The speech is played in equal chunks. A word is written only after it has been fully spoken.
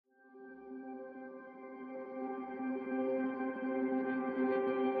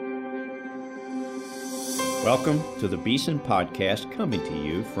Welcome to the Beeson Podcast, coming to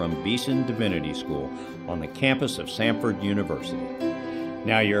you from Beeson Divinity School on the campus of Samford University.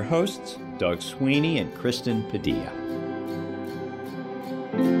 Now your hosts, Doug Sweeney and Kristen Padilla.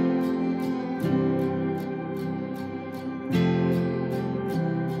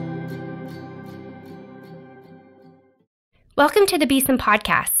 Welcome to the Beeson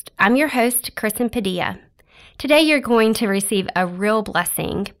Podcast. I'm your host, Kristen Padilla. Today you're going to receive a real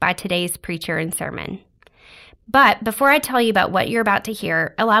blessing by today's preacher and sermon. But before I tell you about what you're about to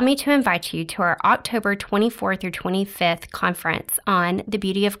hear, allow me to invite you to our October 24th through 25th conference on the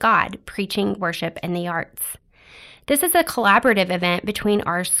beauty of God, preaching, worship, and the arts. This is a collaborative event between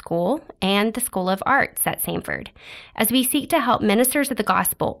our school and the School of Arts at Samford, as we seek to help ministers of the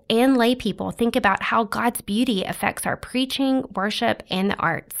gospel and lay people think about how God's beauty affects our preaching, worship, and the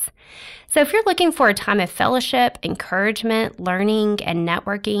arts. So if you're looking for a time of fellowship, encouragement, learning, and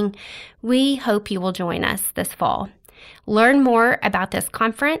networking, we hope you will join us this fall. Learn more about this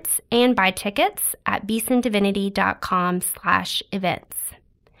conference and buy tickets at beesondivinity.com/events.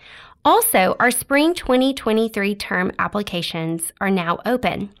 Also, our spring 2023 term applications are now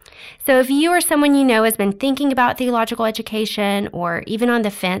open. So if you or someone you know has been thinking about theological education or even on the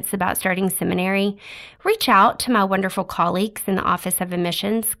fence about starting seminary, reach out to my wonderful colleagues in the Office of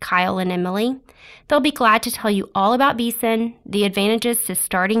Admissions, Kyle and Emily. They'll be glad to tell you all about Beeson, the advantages to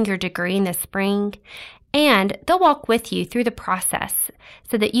starting your degree in the spring, and they'll walk with you through the process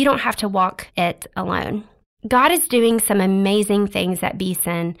so that you don't have to walk it alone. God is doing some amazing things at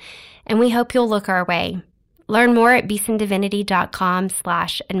Beeson, and we hope you'll look our way. Learn more at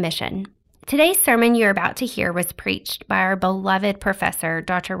beesondivinity.com/admission. Today's sermon you're about to hear was preached by our beloved professor,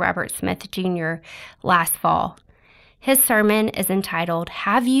 Dr. Robert Smith, Jr., last fall. His sermon is entitled,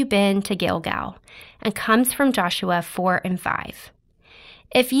 "Have You Been to Gilgal?" and comes from Joshua 4 and 5.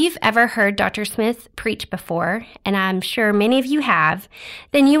 If you've ever heard Dr. Smith preach before, and I'm sure many of you have,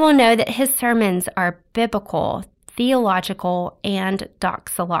 then you will know that his sermons are biblical, theological, and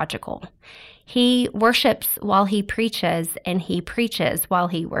doxological. He worships while he preaches, and he preaches while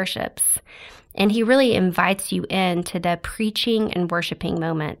he worships. And he really invites you into the preaching and worshiping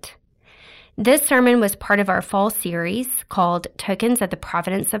moment. This sermon was part of our fall series called Tokens of the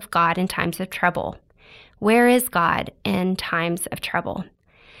Providence of God in Times of Trouble. Where is God in times of trouble?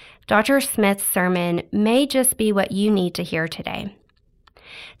 Dr. Smith's sermon may just be what you need to hear today.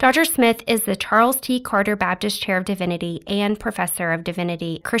 Dr. Smith is the Charles T. Carter Baptist Chair of Divinity and Professor of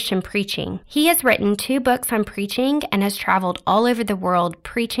Divinity Christian Preaching. He has written 2 books on preaching and has traveled all over the world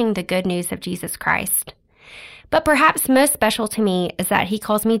preaching the good news of Jesus Christ. But perhaps most special to me is that he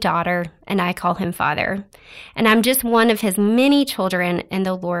calls me daughter and I call him father. And I'm just one of his many children in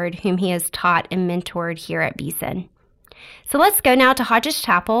the Lord whom he has taught and mentored here at Beeson. So let's go now to Hodges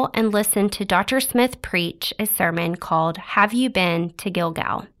Chapel and listen to Dr. Smith preach a sermon called, "Have You Been to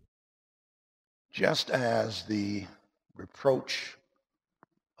Gilgal?" Just as the reproach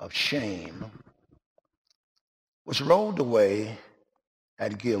of shame was rolled away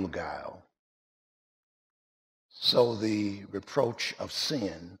at Gilgal, so the reproach of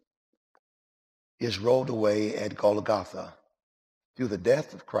sin is rolled away at Golgotha through the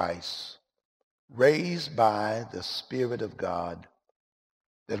death of Christ, raised by the Spirit of God,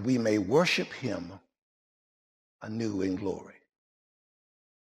 that we may worship him anew in glory.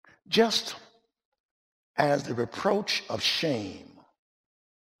 Just as the reproach of shame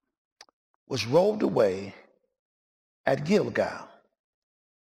was rolled away at Gilgal,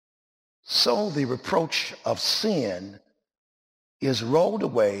 so the reproach of sin is rolled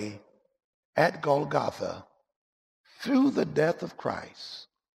away at Golgotha through the death of Christ,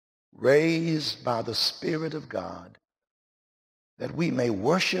 raised by the Spirit of God, that we may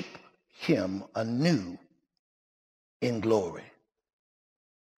worship him anew in glory.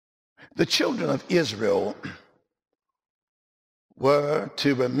 The children of Israel were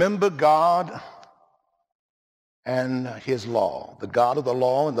to remember God and his law, the God of the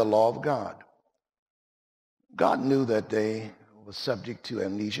law and the law of God. God knew that they were subject to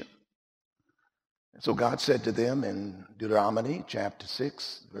amnesia. And so God said to them in Deuteronomy chapter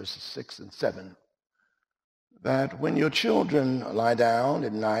 6, verses 6 and 7, that when your children lie down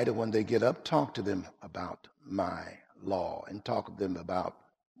at night or when they get up, talk to them about my law and talk to them about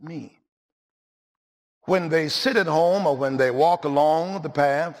me. When they sit at home or when they walk along the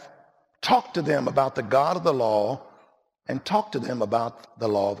path, talk to them about the God of the law and talk to them about the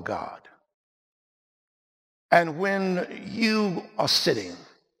law of God. And when you are sitting,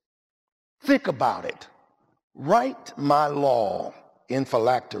 think about it. Write my law in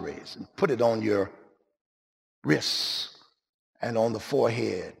phylacteries and put it on your wrists and on the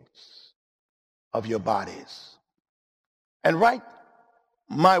foreheads of your bodies. And write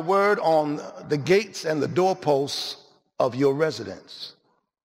my word on the gates and the doorposts of your residence,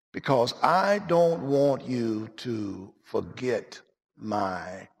 because I don't want you to forget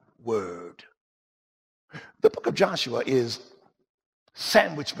my word. The book of Joshua is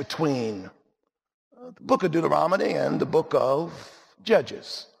sandwiched between the book of Deuteronomy and the book of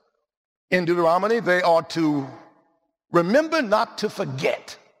Judges. In Deuteronomy, they are to remember not to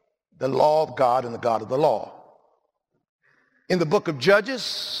forget the law of God and the God of the law. In the book of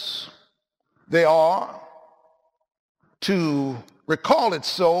Judges, they are to recall it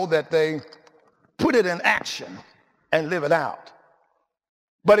so that they put it in action and live it out.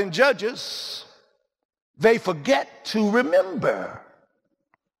 But in Judges, they forget to remember.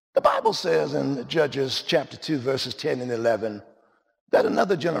 The Bible says in Judges chapter 2, verses 10 and 11, that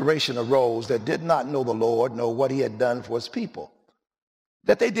another generation arose that did not know the Lord, nor what he had done for his people,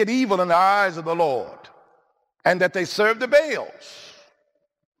 that they did evil in the eyes of the Lord, and that they served the Baals.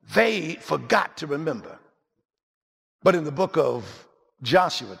 They forgot to remember. But in the book of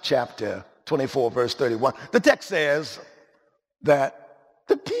Joshua, chapter 24, verse 31, the text says that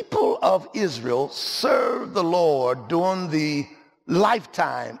the people of Israel served the Lord during the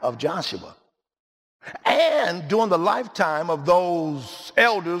lifetime of Joshua and during the lifetime of those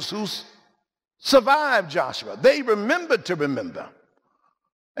elders who survived Joshua. They remembered to remember.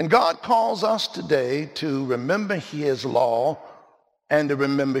 And God calls us today to remember his law and to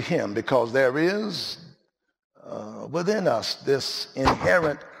remember him, because there is within us this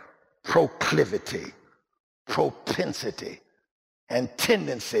inherent proclivity, propensity, and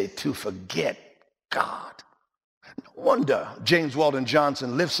tendency to forget God. No wonder James Weldon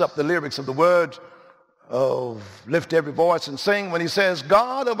Johnson lifts up the lyrics of the words of Lift Every Voice and Sing when he says,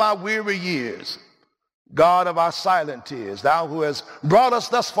 God of our weary years, God of our silent tears, thou who hast brought us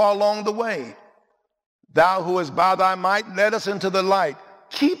thus far along the way, thou who hast by thy might led us into the light,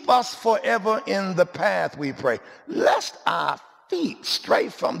 keep us forever in the path, we pray, lest our feet stray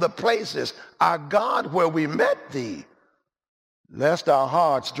from the places, our God, where we met thee, lest our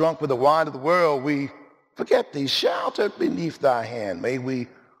hearts, drunk with the wine of the world, we forget thee, sheltered beneath thy hand. May we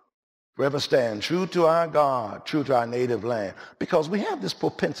forever stand true to our God, true to our native land, because we have this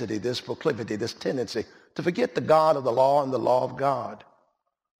propensity, this proclivity, this tendency to forget the God of the law and the law of God.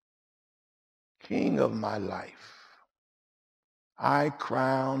 King of my life, I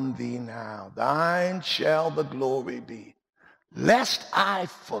crown thee now, thine shall the glory be, lest I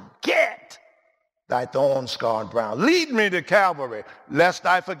forget thy thorn-scarred brow. Lead me to Calvary, lest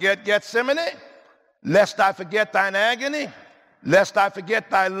I forget Gethsemane, lest I forget thine agony, lest I forget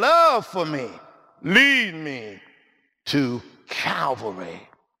thy love for me. Lead me to Calvary.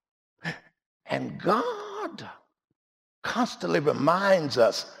 And God constantly reminds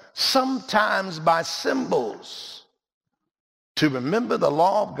us, sometimes by symbols, to remember the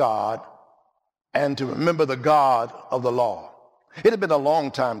law of God and to remember the God of the law. It had been a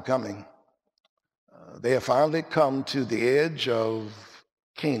long time coming. They had finally come to the edge of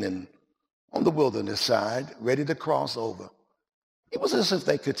Canaan on the wilderness side, ready to cross over. It was as if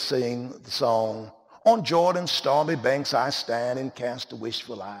they could sing the song, on Jordan's stormy banks I stand and cast a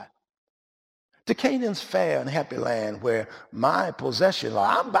wishful eye to Canaan's fair and happy land, where my possession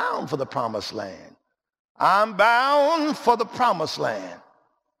lie. I'm bound for the promised land. I'm bound for the promised land.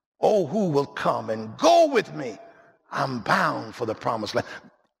 Oh, who will come and go with me? I'm bound for the promised land.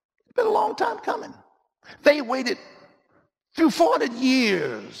 It's been a long time coming. They waited through 40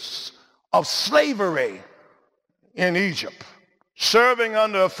 years of slavery in Egypt, serving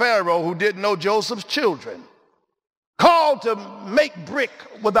under a Pharaoh who didn't know Joseph's children, called to make brick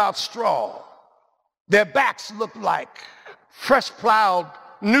without straw. Their backs looked like fresh plowed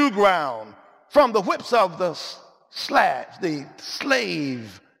new ground from the whips of the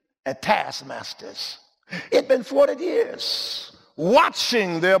slave and taskmasters. It'd been 40 years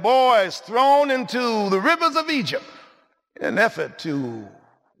watching their boys thrown into the rivers of Egypt in an effort to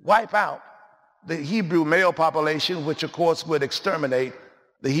wipe out the Hebrew male population, which of course would exterminate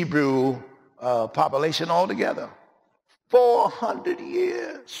the Hebrew population altogether. 400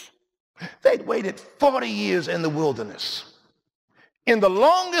 years. They'd waited 40 years in the wilderness. In the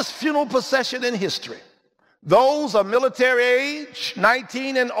longest funeral procession in history, those of military age,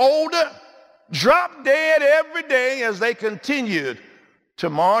 19 and older, dropped dead every day as they continued to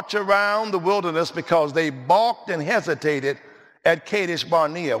march around the wilderness because they balked and hesitated at Kadesh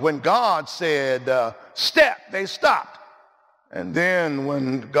Barnea. When God said, step, they stopped. And then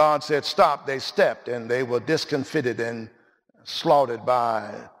when God said stop, they stepped, and they were discomfited and slaughtered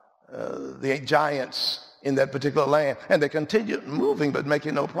by the giants in that particular land. And they continued moving but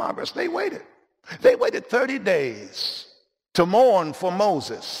making no progress. They waited. They waited 30 days to mourn for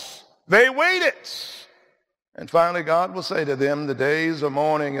Moses. They waited. And finally, God will say to them, the days of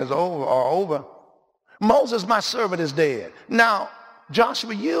mourning are over. Moses, my servant, is dead. Now,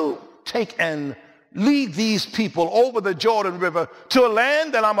 Joshua, you take and lead these people over the Jordan River to a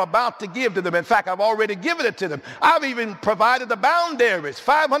land that I'm about to give to them. In fact, I've already given it to them. I've even provided the boundaries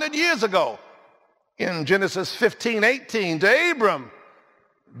 500 years ago in Genesis 15:18 to Abram.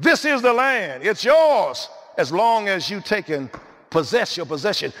 This is the land. It's yours as long as you take and possess your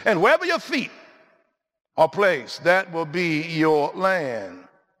possession. And wherever your feet are placed, that will be your land.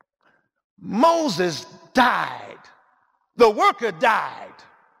 Moses died. The worker died.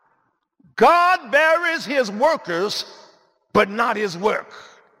 God buries his workers, but not his work.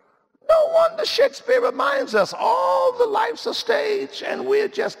 No wonder Shakespeare reminds us all the life's a stage and we're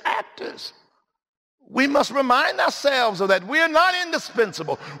just actors. We must remind ourselves of that. We are not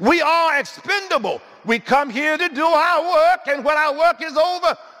indispensable. We are expendable. We come here to do our work, and when our work is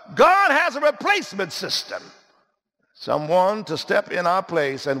over, God has a replacement system. Someone to step in our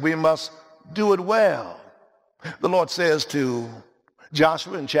place, and we must do it well. The Lord says to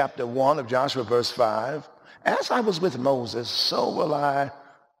Joshua in chapter 1 of Joshua, verse 5, as I was with Moses, so will I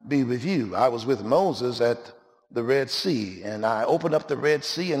be with you. I was with Moses at the Red Sea, and I opened up the Red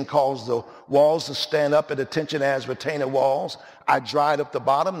Sea and caused the walls to stand up at attention as retainer walls. I dried up the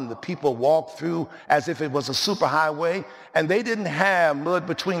bottom, and the people walked through as if it was a superhighway, and they didn't have mud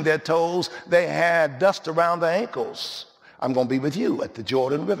between their toes. They had dust around their ankles. I'm going to be with you at the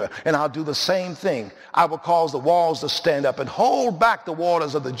Jordan River, and I'll do the same thing. I will cause the walls to stand up and hold back the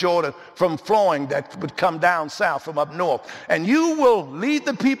waters of the Jordan from flowing that would come down south from up north. And you will lead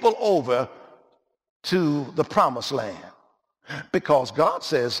the people over to the promised land. Because God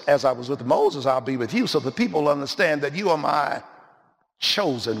says, as I was with Moses, I'll be with you. So the people understand that you are my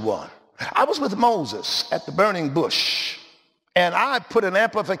chosen one. I was with Moses at the burning bush, and I put an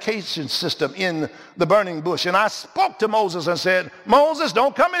amplification system in the burning bush. And I spoke to Moses and said, Moses,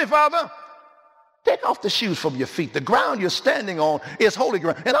 don't come any farther. Take off the shoes from your feet. The ground you're standing on is holy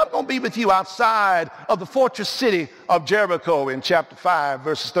ground. And I'm going to be with you outside of the fortress city of Jericho in chapter 5,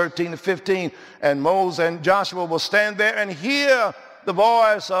 verses 13 to 15. And Moses and Joshua will stand there and hear the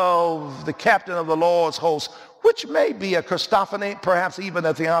voice of the captain of the Lord's host, which may be a Christophany, perhaps even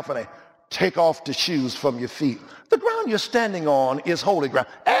a theophany. Take off the shoes from your feet. The ground you're standing on is holy ground.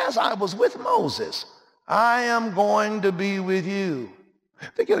 As I was with Moses, I am going to be with you.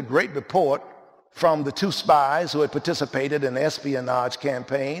 They get a great report from the two spies who had participated in the espionage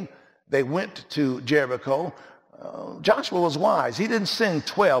campaign. They went to Jericho. Joshua was wise. He didn't send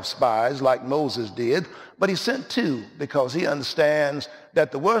 12 spies like Moses did, but he sent 2 because he understands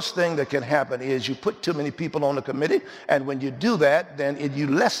that the worst thing that can happen is you put too many people on the committee, and when you do that, then you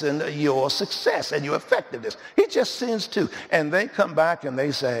lessen your success and your effectiveness. He just sends 2, and they come back and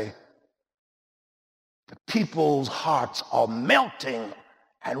they say, the people's hearts are melting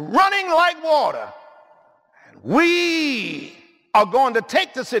and running like water. And we are going to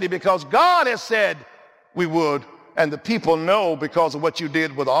take the city because God has said we would. And the people know because of what you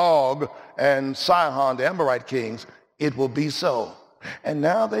did with Og and Sihon, the Amorite kings, it will be so. And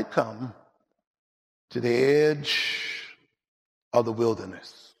now they come to the edge of the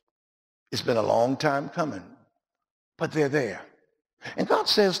wilderness. It's been a long time coming, but they're there. And God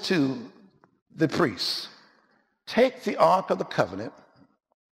says to the priests, take the Ark of the Covenant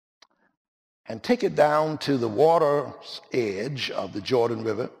and take it down to the water's edge of the Jordan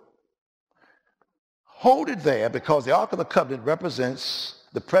River. Hold it there because the Ark of the Covenant represents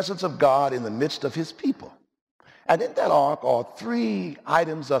the presence of God in the midst of his people. And in that ark are 3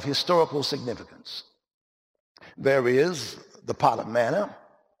 items of historical significance. There is the pot of manna,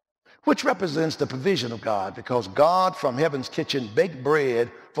 which represents the provision of God, because God from heaven's kitchen baked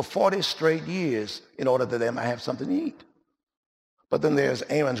bread for 40 straight years in order that they might have something to eat. But then there's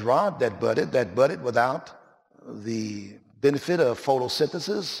Aaron's rod that budded without the benefit of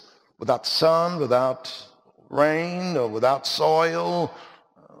photosynthesis, without sun, without rain, or without soil,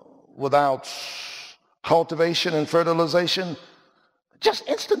 without cultivation and fertilization, just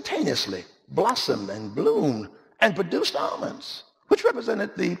instantaneously blossomed and bloomed and produced almonds, which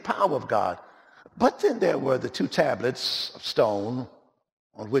represented the power of God. But then there were the 2 tablets of stone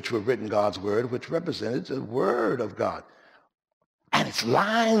on which were written God's word, which represented the word of God. And it's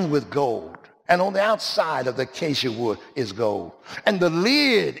lined with gold. And on the outside of the acacia wood is gold. And the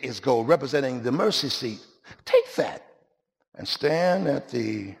lid is gold, representing the mercy seat. Take that and stand at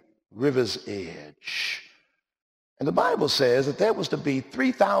the river's edge. And the Bible says that there was to be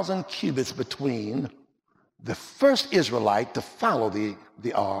 3,000 cubits between the first Israelite to follow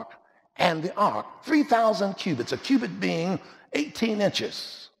the ark and the ark, 3,000 cubits, a cubit being 18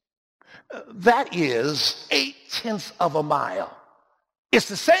 inches. That is 8/10 of a mile. It's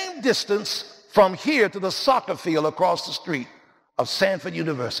the same distance from here to the soccer field across the street of Samford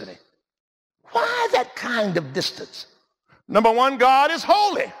University. Why that kind of distance? Number one, God is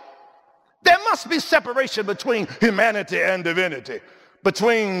holy. There must be separation between humanity and divinity,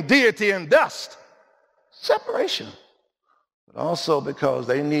 between deity and dust. Separation. But also because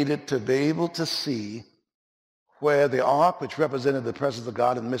they needed to be able to see where the ark, which represented the presence of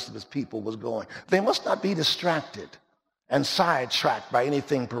God in the midst of his people, was going. They must not be distracted and sidetracked by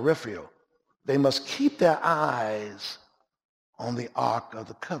anything peripheral. They must keep their eyes on the ark of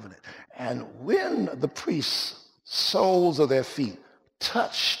the covenant. And when the priests' soles of their feet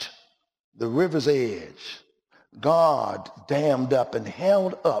touched the river's edge, God dammed up and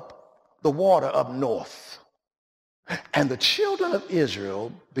held up the water up north. And the children of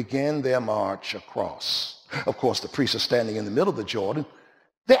Israel began their march across. Of course, the priests are standing in the middle of the Jordan.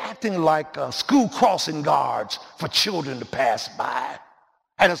 They're acting like school crossing guards for children to pass by.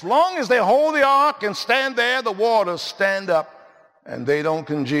 And as long as they hold the ark and stand there, the waters stand up and they don't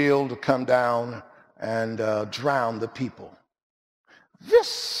congeal to come down and drown the people.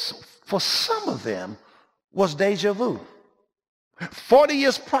 This, for some of them, was deja vu. 40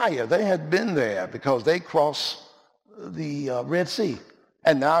 years prior, they had been there because they crossed the Red Sea.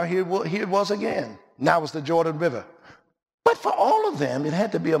 And now here it was again. Now it's the Jordan River. But for all of them, it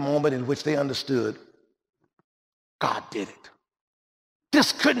had to be a moment in which they understood God did it.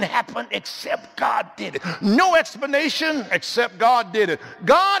 This couldn't happen except God did it. No explanation except God did it.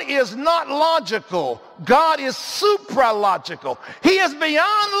 God is not logical. God is supralogical. He is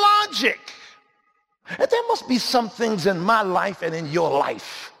beyond logic. And there must be some things in my life and in your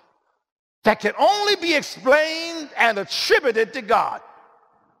life that can only be explained and attributed to God.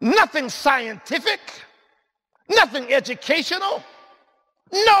 Nothing scientific, nothing educational,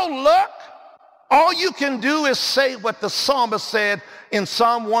 no luck. All you can do is say what the psalmist said in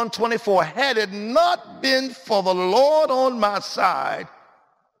Psalm 124, had it not been for the Lord on my side.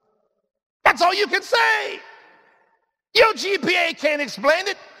 That's all you can say. Your GPA can't explain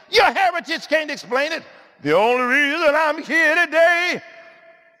it. Your heritage can't explain it. The only reason I'm here today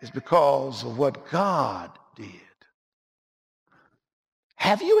is because of what God did.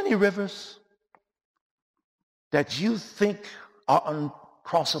 Have you any rivers that you think are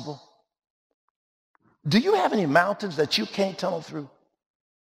uncrossable? Do you have any mountains that you can't tunnel through?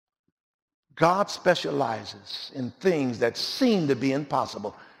 God specializes in things that seem to be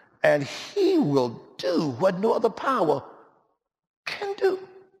impossible, and he will do what no other power can do.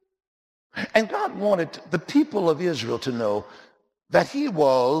 And God wanted the people of Israel to know that he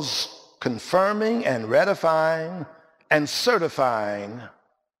was confirming and ratifying and certifying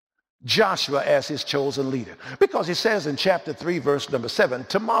Joshua as his chosen leader. Because he says in chapter 3, verse number 7,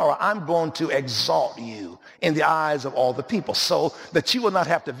 tomorrow I'm going to exalt you in the eyes of all the people so that you will not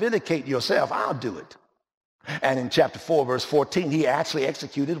have to vindicate yourself. I'll do it. And in chapter 4, verse 14, he actually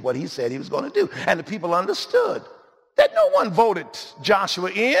executed what he said he was going to do. And the people understood that no one voted Joshua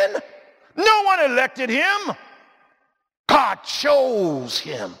in. No one elected him. God chose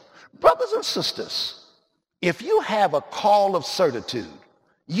him. Brothers and sisters, if you have a call of certitude,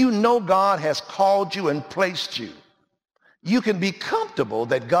 you know God has called you and placed you, you can be comfortable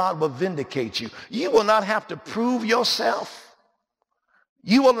that God will vindicate you. You will not have to prove yourself.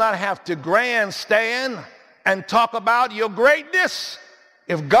 You will not have to grandstand and talk about your greatness.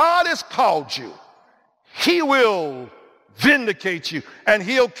 If God has called you, he will vindicate you, and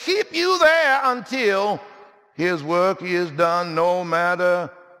he'll keep you there until his work is done, no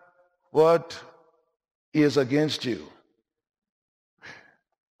matter what is against you.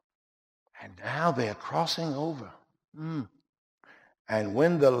 And now they're crossing over. And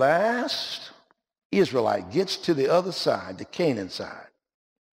when the last Israelite gets to the other side, the Canaan side,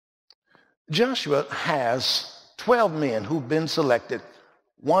 Joshua has 12 men who've been selected,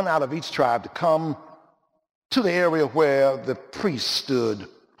 one out of each tribe, to come to the area where the priests stood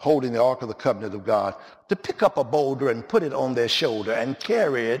holding the Ark of the Covenant of God, to pick up a boulder and put it on their shoulder and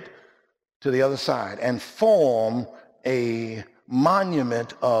carry it to the other side and form a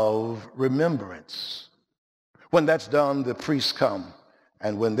monument of remembrance. When that's done, the priests come.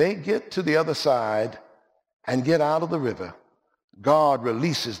 And when they get to the other side and get out of the river, God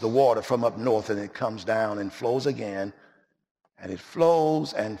releases the water from up north, and it comes down and flows again. And it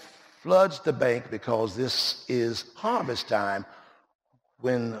flows and floods the bank, because this is harvest time,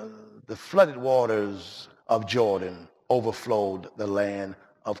 when the flooded waters of Jordan overflowed the land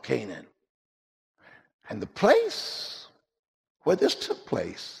of Canaan. And the place where this took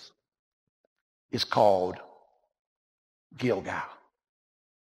place is called Gilgal.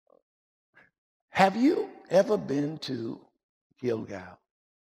 Have you ever been to Gilgal?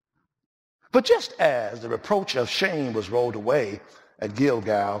 But just as the reproach of shame was rolled away at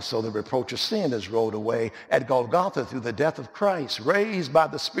Gilgal, so the reproach of sin is rolled away at Golgotha through the death of Christ, raised by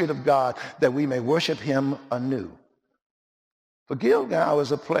the Spirit of God, that we may worship him anew. For Gilgal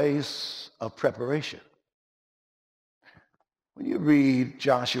is a place of preparation. When you read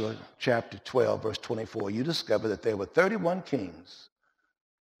Joshua chapter 12, verse 24, you discover that there were 31 kings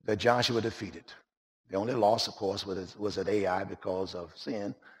that Joshua defeated. The only loss, of course, was at Ai because of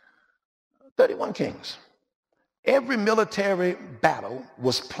sin. 31 kings. Every military battle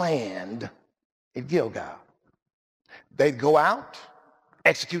was planned at Gilgal. They'd go out,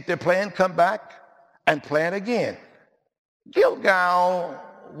 execute their plan, come back, and plan again. Gilgal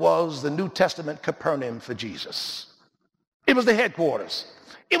was the New Testament Capernaum for Jesus. It was the headquarters.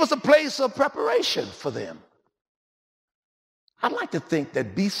 It was a place of preparation for them. I'd like to think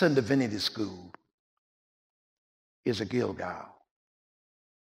that Beeson Divinity School is a Gilgal.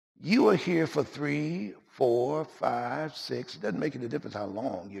 You are here for 3, 4, 5, 6. It doesn't make any difference how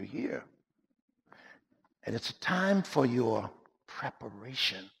long you're here. And it's a time for your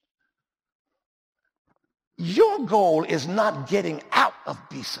preparation. Your goal is not getting out of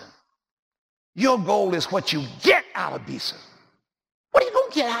Beeson. Your goal is what you get out of Beeson. What are you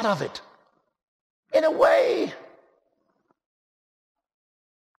going to get out of it? In a way,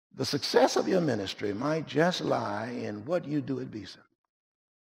 the success of your ministry might just lie in what you do at Beeson.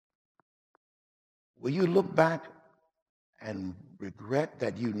 Will you look back and regret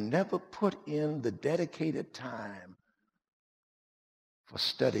that you never put in the dedicated time for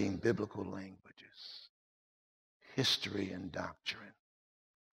studying biblical languages, history, and doctrine?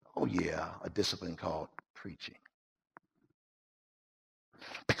 Oh yeah, a discipline called preaching.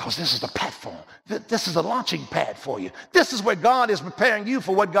 Because this is the platform. This is a launching pad for you. This is where God is preparing you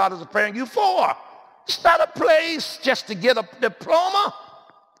for what God is preparing you for. It's not a place just to get a diploma.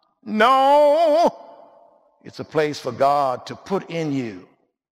 No. It's a place for God to put in you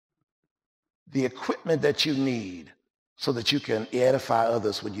the equipment that you need so that you can edify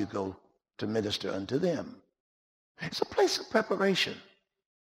others when you go to minister unto them. It's a place of preparation.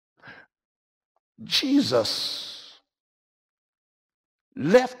 Jesus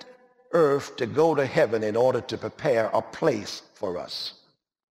left earth to go to heaven in order to prepare a place for us.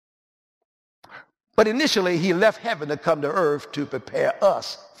 But initially, he left heaven to come to earth to prepare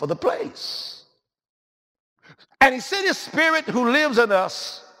us for the place. And he sent his Spirit who lives in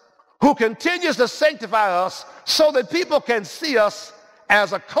us, who continues to sanctify us so that people can see us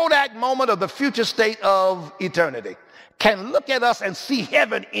as a Kodak moment of the future state of eternity, can look at us and see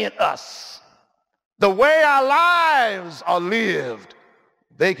heaven in us. The way our lives are lived,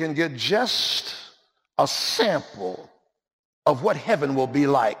 they can get just a sample of what heaven will be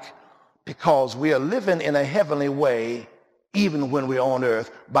like, because we are living in a heavenly way even when we're on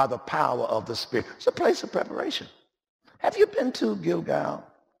earth by the power of the Spirit. It's a place of preparation. Have you been to Gilgal?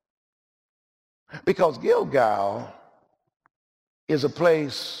 Because Gilgal is a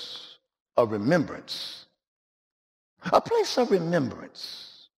place of remembrance. A place of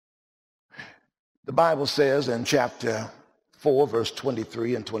remembrance. The Bible says in chapter 4, verse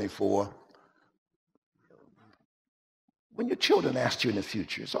 23 and 24, when your children ask you in the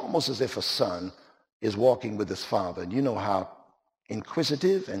future, it's almost as if a son is walking with his father. And you know how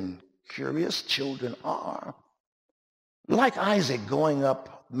inquisitive and curious children are. Like Isaac going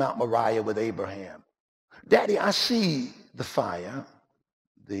up Mount Moriah with Abraham. Daddy, I see the fire,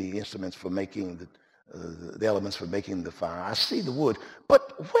 the instruments for making the elements for making the fire. I see the wood.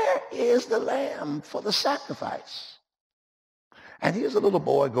 But where is the lamb for the sacrifice? And here's a little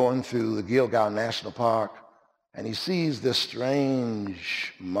boy going through the Gilgal National Park, and he sees this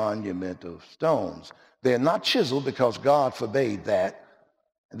strange monument of stones. They're not chiseled because God forbade that.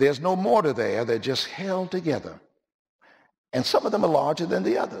 There's no mortar there. They're just held together. And some of them are larger than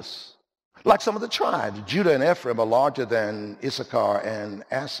the others. Like some of the tribes, Judah and Ephraim are larger than Issachar and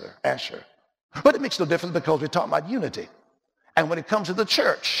Asher. But it makes no difference because we're talking about unity. And when it comes to the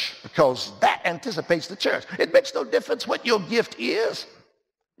church, because that anticipates the church, it makes no difference what your gift is.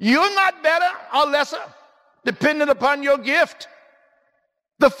 You're not better or lesser dependent upon your gift.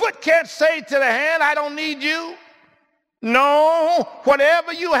 The foot can't say to the hand, I don't need you. No,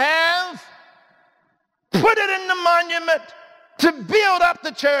 whatever you have, put it in the monument to build up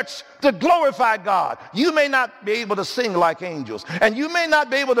the church, to glorify God. You may not be able to sing like angels, and you may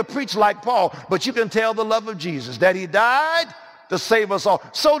not be able to preach like Paul, but you can tell the love of Jesus, that he died to save us all.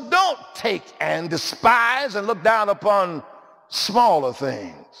 So don't take and despise and look down upon smaller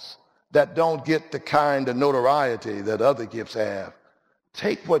things. that don't get the kind of notoriety that other gifts have.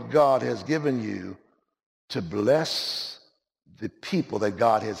 Take what God has given you to bless the people that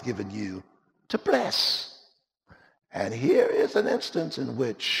God has given you to bless. And here is an instance in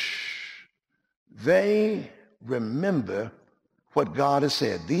which they remember what God has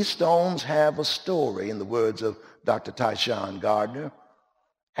said. These stones have a story, in the words of Dr. Tyshawn Gardner,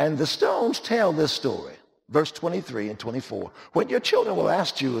 and the stones tell this story. Verse 23 and 24. When your children will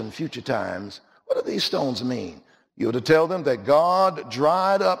ask you in future times, what do these stones mean? You're to tell them that God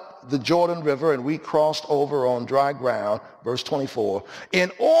dried up the Jordan River and we crossed over on dry ground, verse 24,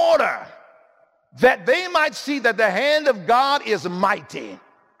 in order that they might see that the hand of God is mighty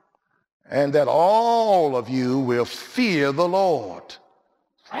and that all of you will fear the Lord.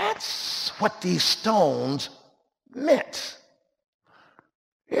 That's what these stones meant.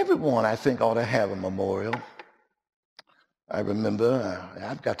 Everyone, I think, ought to have a memorial. I remember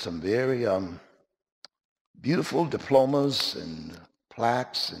I've got some very beautiful diplomas and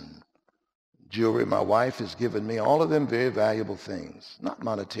plaques and jewelry my wife has given me, all of them very valuable things, not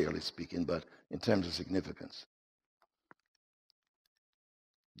monetarily speaking, but in terms of significance.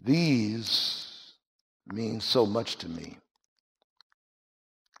 These mean so much to me.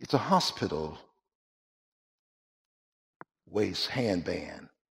 It's a hospital waist handband.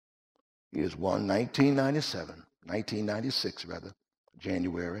 Here's one, 1996 rather,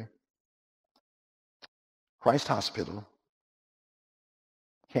 January. Christ Hospital,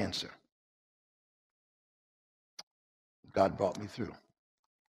 cancer. God brought me through.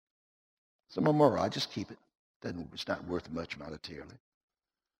 It's a memorial. I just keep it. It's not worth much monetarily.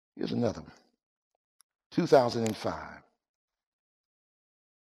 Here's another one. 2005.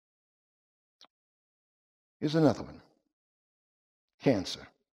 Here's another one. Cancer.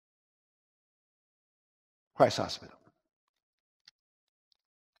 Christ Hospital.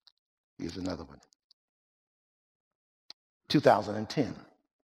 Here's another one. 2010.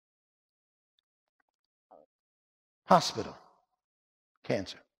 Hospital.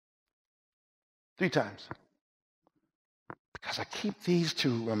 Cancer. 3 times. Because I keep these to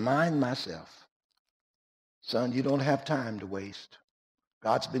remind myself, son, you don't have time to waste.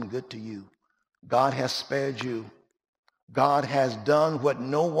 God's been good to you. God has spared you. God has done what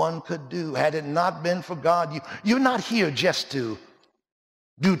no one could do. Had it not been for God, you're not here just to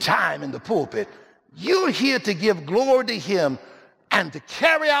do time in the pulpit. You're here to give glory to him and to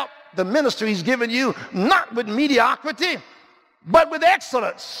carry out the ministry he's given you, not with mediocrity, but with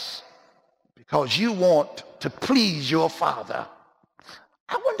excellence, because you want to please your Father.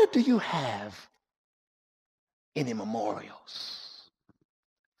 I wonder, do you have any memorials?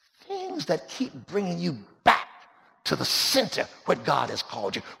 Things that keep bringing you back to the center where God has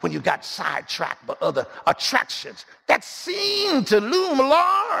called you, when you got sidetracked by other attractions that seem to loom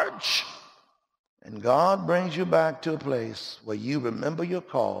large. And God brings you back to a place where you remember your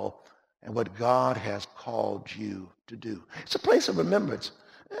call and what God has called you to do. It's a place of remembrance.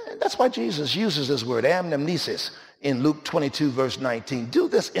 And that's why Jesus uses this word, anamnesis, in Luke 22, verse 19. Do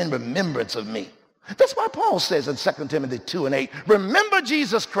this in remembrance of me. That's why Paul says in 2 Timothy 2 and 8, remember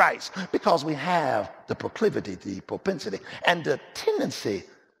Jesus Christ, because we have the proclivity, the propensity, and the tendency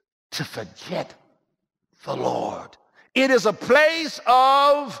to forget the Lord. It is a place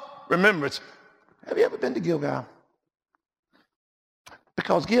of remembrance. Have you ever been to Gilgal?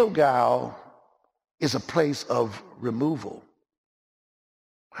 Because Gilgal is a place of removal.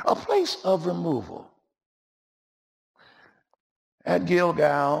 A place of removal. At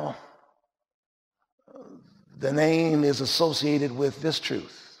Gilgal, the name is associated with this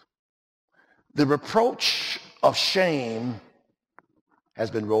truth. The reproach of shame has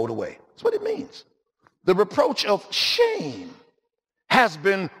been rolled away. That's what it means. The reproach of shame has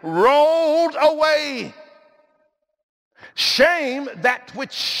been rolled away. Shame, that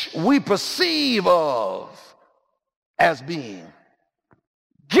which we perceive of as being.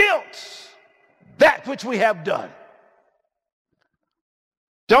 Guilt, that which we have done.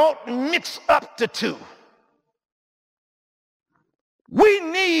 Don't mix up the two. We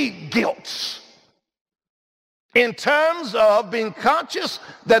need guilt in terms of being conscious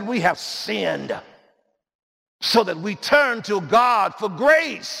that we have sinned, so that we turn to God for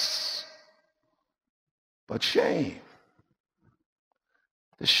grace. But shame,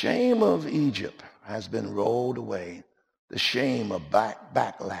 the shame of Egypt has been rolled away. The shame of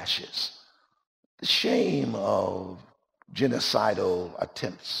backlashes, the shame of genocidal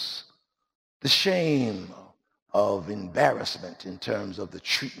attempts, the shame of embarrassment in terms of the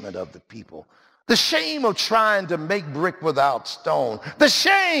treatment of the people, the shame of trying to make brick without stone, the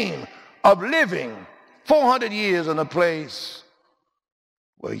shame of living 400 years in a place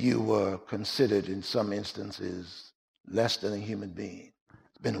where you were considered in some instances less than a human being.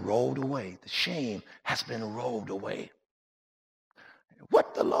 It's been rolled away. The shame has been rolled away.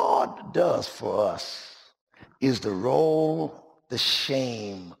 What the Lord does for us is to roll the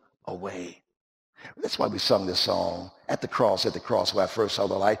shame away. That's why we sung this song, at the cross where I first saw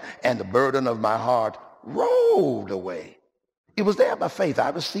the light, and the burden of my heart rolled away. It was there by faith. I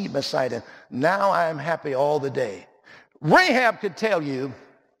received my sight, and now I am happy all the day. Rahab could tell you,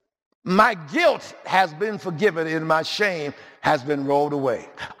 my guilt has been forgiven and my shame has been rolled away.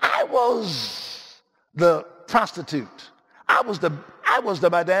 I was the prostitute. I was the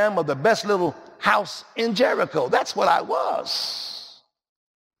madame of the best little house in Jericho. That's what I was.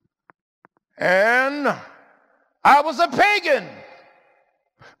 And I was a pagan.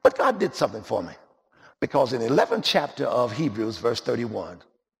 But God did something for me. Because in the 11th chapter of Hebrews, verse 31,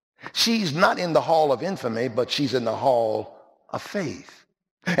 she's not in the hall of infamy, but she's in the hall of faith.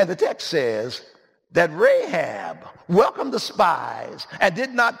 And the text says that Rahab welcomed the spies and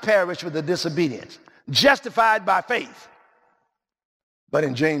did not perish with the disobedience, justified by faith. But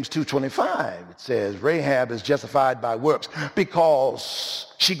in James 2:25, it says Rahab is justified by works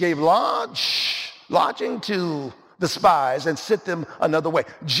because she gave lodging to the spies and sent them another way.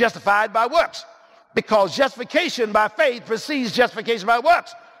 Justified by works, because justification by faith precedes justification by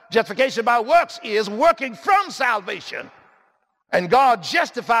works. Justification by works is working from salvation. And God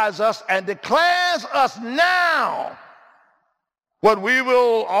justifies us and declares us now what we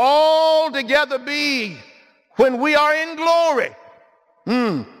will all together be when we are in glory.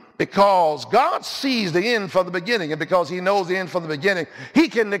 Because God sees the end from the beginning, and because he knows the end from the beginning, he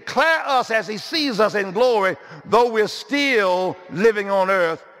can declare us as he sees us in glory, though we're still living on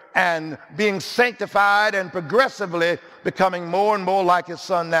earth and being sanctified and progressively becoming more and more like his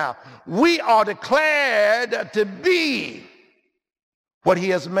son now. We are declared to be what he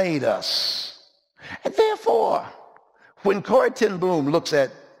has made us. And therefore, when Corrie ten Boom looks at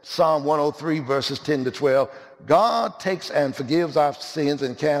Psalm 103, verses 10 to 12, God takes and forgives our sins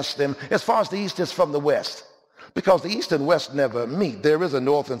and casts them as far as the east is from the west. Because the east and west never meet. There is a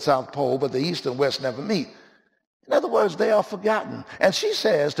north and south pole, but the east and west never meet. In other words, they are forgotten. And she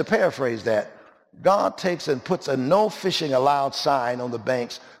says, to paraphrase that, God takes and puts a no fishing allowed sign on the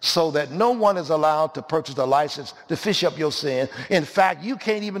banks so that no one is allowed to purchase a license to fish up your sin. In fact, you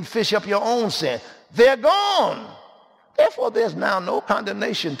can't even fish up your own sin. They're gone. Therefore, there's now no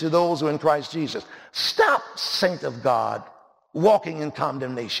condemnation to those who are in Christ Jesus. Stop, saint of God, walking in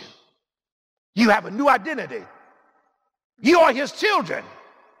condemnation. You have a new identity. You are his children.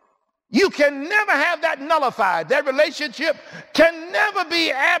 You can never have that nullified. That relationship can never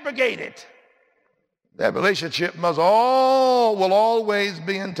be abrogated. That relationship will always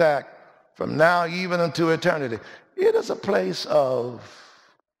be intact from now even unto eternity. It is a place of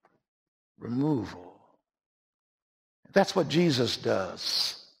removal. That's what Jesus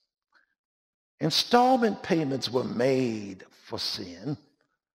does. Installment payments were made for sin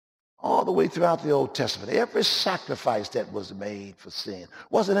all the way throughout the Old Testament. Every sacrifice that was made for sin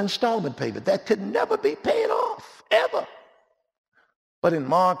was an installment payment that could never be paid off, ever. But in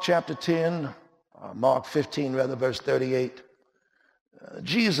Mark chapter 10, Mark 15, rather, verse 38,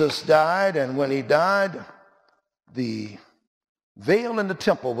 Jesus died, and when he died, the veil in the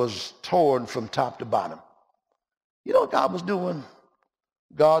temple was torn from top to bottom. You know what God was doing?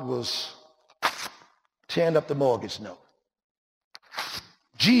 God was tearing up the mortgage note.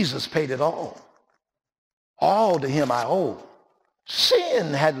 Jesus paid it all. All to him I owe.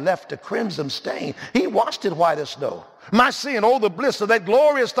 Sin had left a crimson stain. He washed it white as snow. My sin, oh, the bliss of that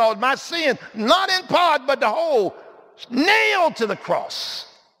glorious thought. My sin, not in part, but the whole, nailed to the cross.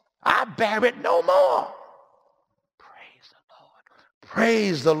 I bear it no more. Praise the Lord.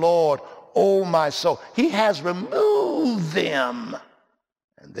 Praise the Lord, oh, my soul. He has removed them,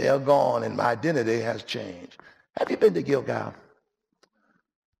 and they're gone, and my identity has changed. Have you been to Gilgal?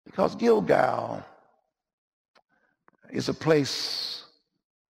 Because Gilgal is a place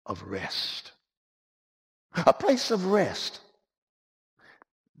of rest. A place of rest.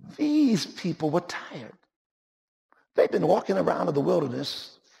 These people were tired. They've been walking around in the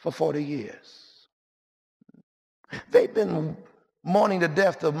wilderness for 40 years. They've been mourning the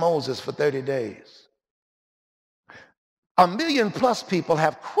death of Moses for 30 days. 1 million plus people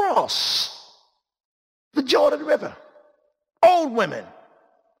have crossed the Jordan River. Old women,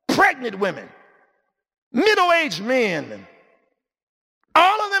 pregnant women, middle-aged men,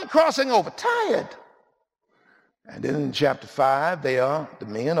 all of them crossing over, tired. And then in chapter 5, the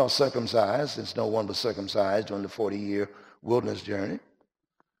men are circumcised, since no one was circumcised during the 40-year wilderness journey.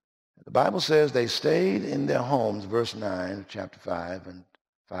 The Bible says they stayed in their homes, verse 9 of chapter 5, and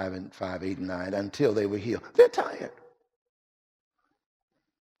 5, 8, and 9, until they were healed. They're tired.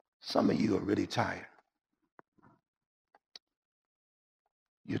 Some of you are really tired.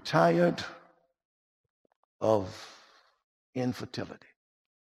 You're tired of infertility.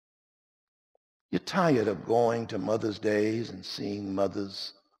 You're tired of going to Mother's Days and seeing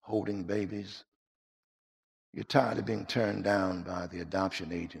mothers holding babies. You're tired of being turned down by the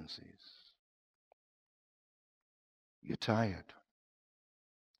adoption agencies. You're tired.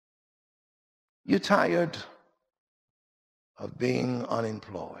 You're tired of being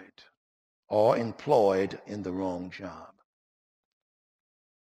unemployed or employed in the wrong job.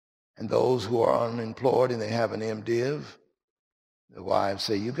 And those who are unemployed and they have an MDiv, the wives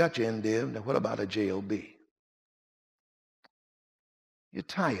say, you've got your MDiv, now what about a JOB? You're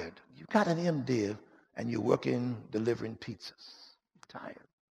tired. You've got an MDiv and you're working delivering pizzas. You're tired.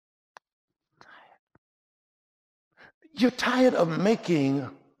 You're tired of making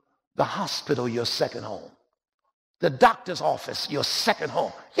the hospital your second home, the doctor's office your second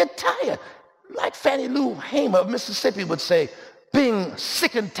home. You're tired. Like Fannie Lou Hamer of Mississippi would say, being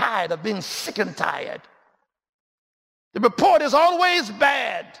sick and tired of being sick and tired. The report is always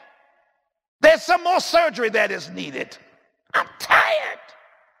bad. There's some more surgery that is needed. I'm tired.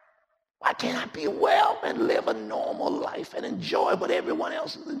 Why can't I be well and live a normal life and enjoy what everyone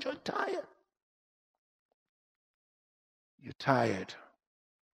else has enjoyed? Tired. You're tired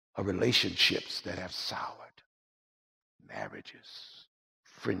of relationships that have soured, marriages,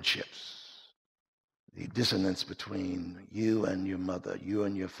 friendships, the dissonance between you and your mother, you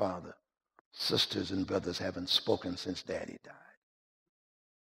and your father, sisters and brothers haven't spoken since Daddy died.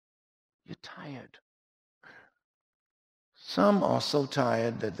 You're tired. Some are so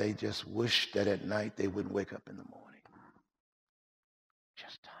tired that they just wish that at night they wouldn't wake up in the morning.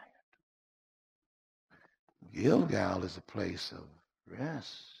 Just tired. Gilgal is a place of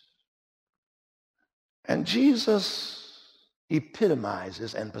rest. And Jesus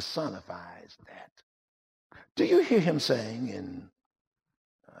epitomizes and personifies that. Do you hear him saying in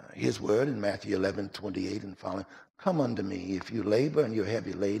his word in Matthew 11:28 and following, come unto me if you labor and you're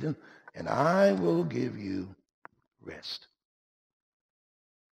heavy laden, and I will give you rest.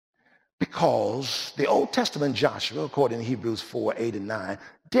 Because the Old Testament Joshua, according to Hebrews 4, 8, and 9,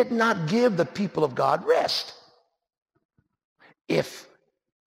 did not give the people of God rest. If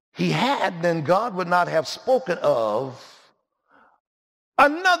he had, then God would not have spoken of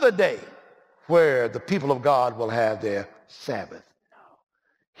another day where the people of God will have their Sabbath. No.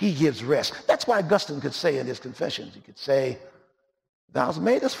 He gives rest. That's why Augustine could say in his Confessions, he could say, thou hast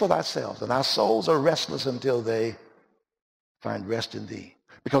made us for thyself, and our souls are restless until they find rest in thee.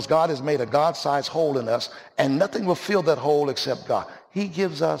 Because God has made a God-sized hole in us, and nothing will fill that hole except God. He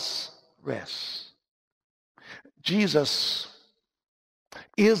gives us rest. Jesus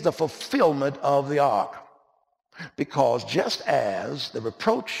is the fulfillment of the ark. Because just as the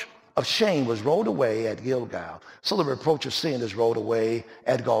reproach of shame was rolled away at Gilgal, so the reproach of sin is rolled away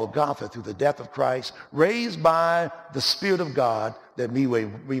at Golgotha through the death of Christ, raised by the Spirit of God, that we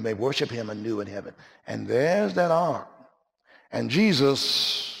may worship him anew in heaven. And there's that ark. And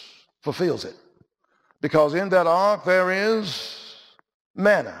Jesus fulfills it. Because in that ark there is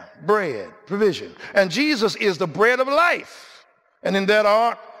manna, bread, provision. And Jesus is the bread of life. And in that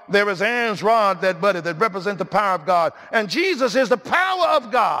ark there is Aaron's rod that budded, that represents the power of God. And Jesus is the power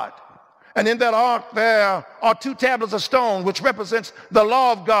of God. And in that ark there are 2 tablets of stone, which represents the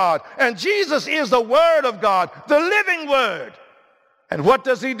law of God. And Jesus is the word of God, the living word. And what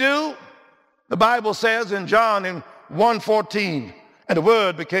does he do? The Bible says in John in 1:14, and the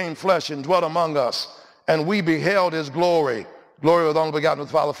word became flesh and dwelt among us, and we beheld his glory. Glory of the only begotten of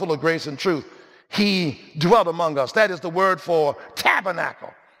the Father, full of grace and truth. He dwelt among us. That is the word for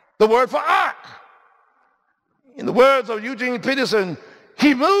tabernacle, the word for ark. In the words of Eugene Peterson,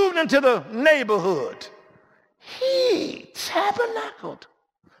 he moved into the neighborhood. He tabernacled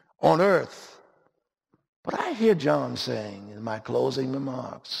on earth. But I hear John saying in my closing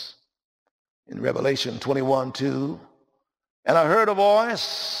remarks in Revelation 21:2, and I heard a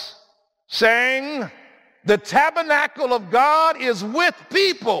voice saying, the tabernacle of God is with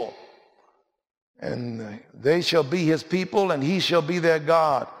people, and they shall be his people, and he shall be their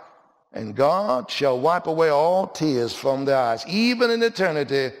God. And God shall wipe away all tears from their eyes. Even in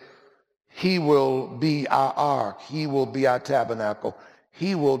eternity, he will be our ark. He will be our tabernacle.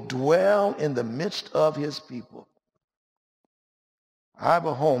 He will dwell in the midst of his people. I have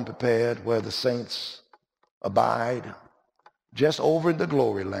a home prepared where the saints abide, just over in the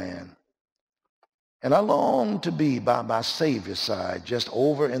glory land. And I long to be by my Savior's side, just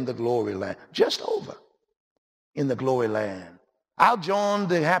over in the glory land, just over in the glory land. I'll join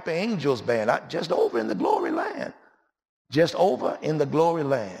the Happy Angels band just over in the glory land. Just over in the glory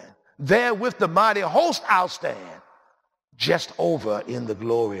land. There with the mighty host I'll stand. Just over in the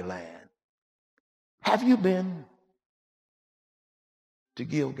glory land. Have you been to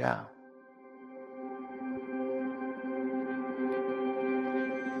Gilgal?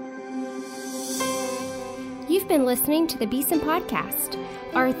 You've been listening to the Beeson Podcast.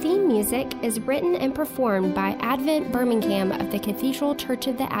 Our theme music is written and performed by Advent Birmingham of the Cathedral Church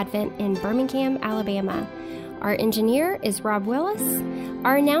of the Advent in Birmingham, Alabama. Our engineer is Rob Willis.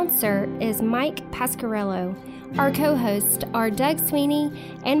 Our announcer is Mike Pasquarello. Our co-hosts are Doug Sweeney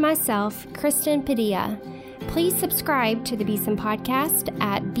and myself, Kristen Padilla. Please subscribe to the Beeson Podcast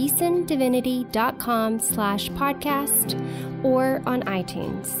at beesondivinity.com/podcast or on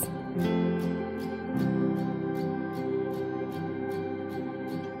iTunes.